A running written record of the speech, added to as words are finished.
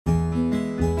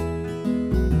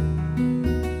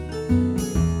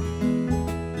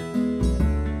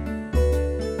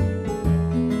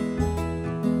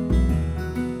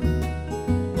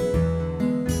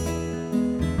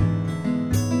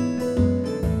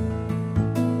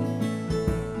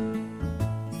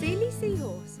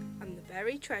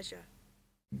treasure.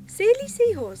 Seeley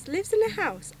Seahorse lives in a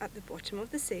house at the bottom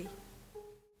of the sea.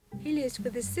 He lives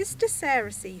with his sister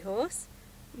Sarah Seahorse,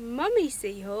 Mummy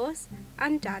Seahorse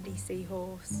and Daddy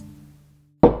Seahorse.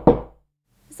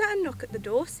 Is that a knock at the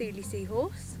door, Seeley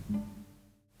Seahorse?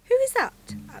 Who is that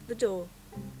at the door?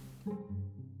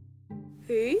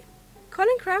 Who?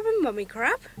 Colin Crab and Mummy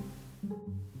Crab?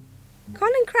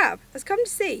 Colin Crab has come to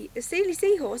see if Seeley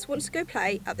Seahorse wants to go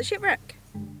play at the shipwreck.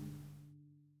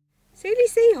 Seeley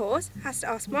Seahorse has to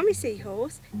ask Mummy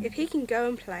Seahorse if he can go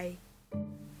and play.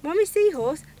 Mummy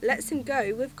Seahorse lets him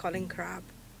go with Colin Crab.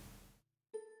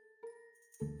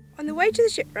 On the way to the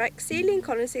shipwreck, Seeley and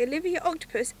Colin see Olivia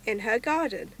Octopus in her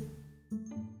garden.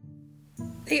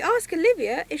 They ask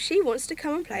Olivia if she wants to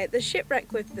come and play at the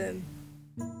shipwreck with them.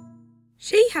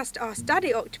 She has to ask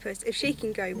Daddy Octopus if she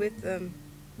can go with them.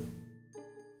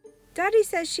 Daddy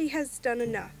says she has done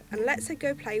enough and lets her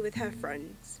go play with her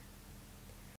friends.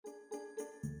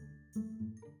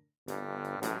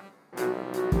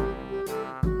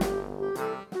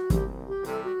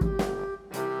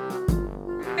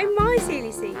 Oh my,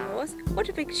 Seeley Seahorse, what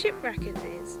a big shipwreck it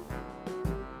is.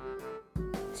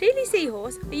 Seeley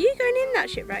Seahorse, are you going in that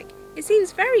shipwreck? It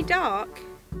seems very dark.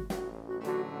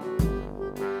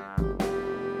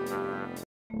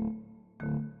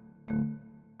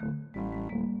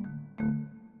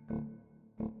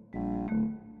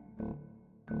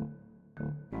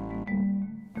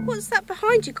 What's that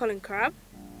behind you, Colin Crab?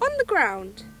 On the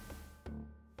ground.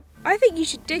 I think you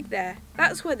should dig there.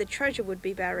 That's where the treasure would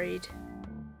be buried.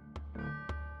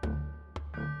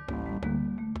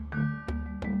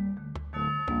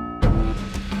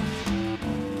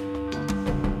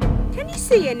 Can you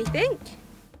see anything?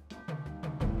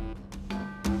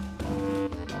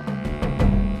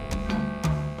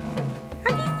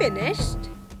 Have you finished?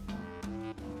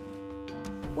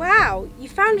 Wow, you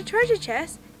found a treasure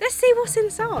chest. Let's see what's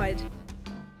inside.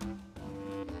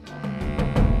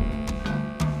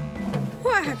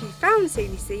 What have you found,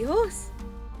 Seeley Seahorse?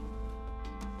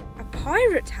 A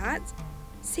pirate hat?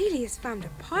 Seeley has found a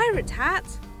pirate hat.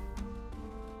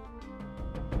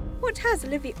 What has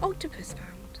Olivia Octopus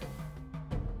found?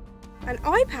 An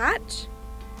eye patch?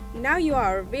 Now you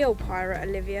are a real pirate,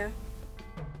 Olivia.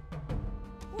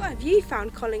 What have you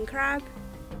found, Colin Crab?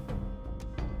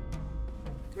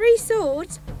 3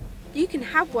 swords? You can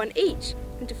have one each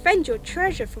and defend your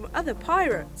treasure from other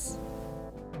pirates.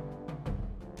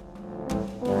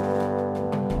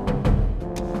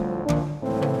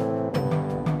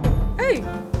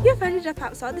 Oh, you've ended up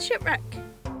outside the shipwreck.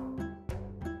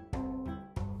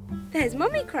 There's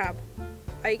Mummy Crab.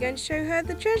 Are you going to show her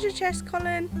the treasure chest,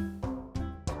 Colin?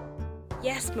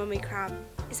 Yes, Mummy Crab.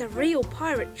 It's a real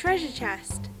pirate treasure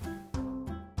chest.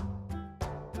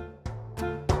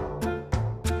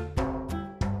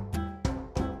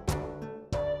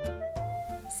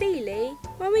 Seeley,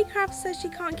 Mummy Crab says she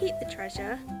can't keep the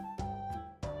treasure.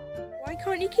 Why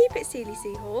can't you keep it, Seeley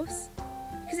Seahorse?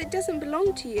 Because it doesn't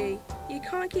belong to you. You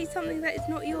can't keep something that is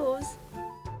not yours.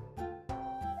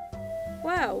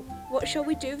 Well, what shall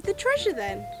we do with the treasure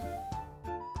then?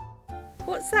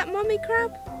 What's that, Mummy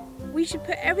Crab? We should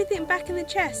put everything back in the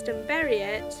chest and bury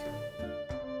it.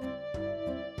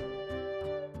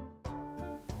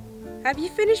 Have you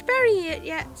finished burying it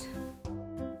yet?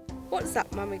 What's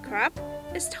that, Mummy Crab?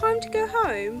 It's time to go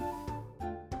home.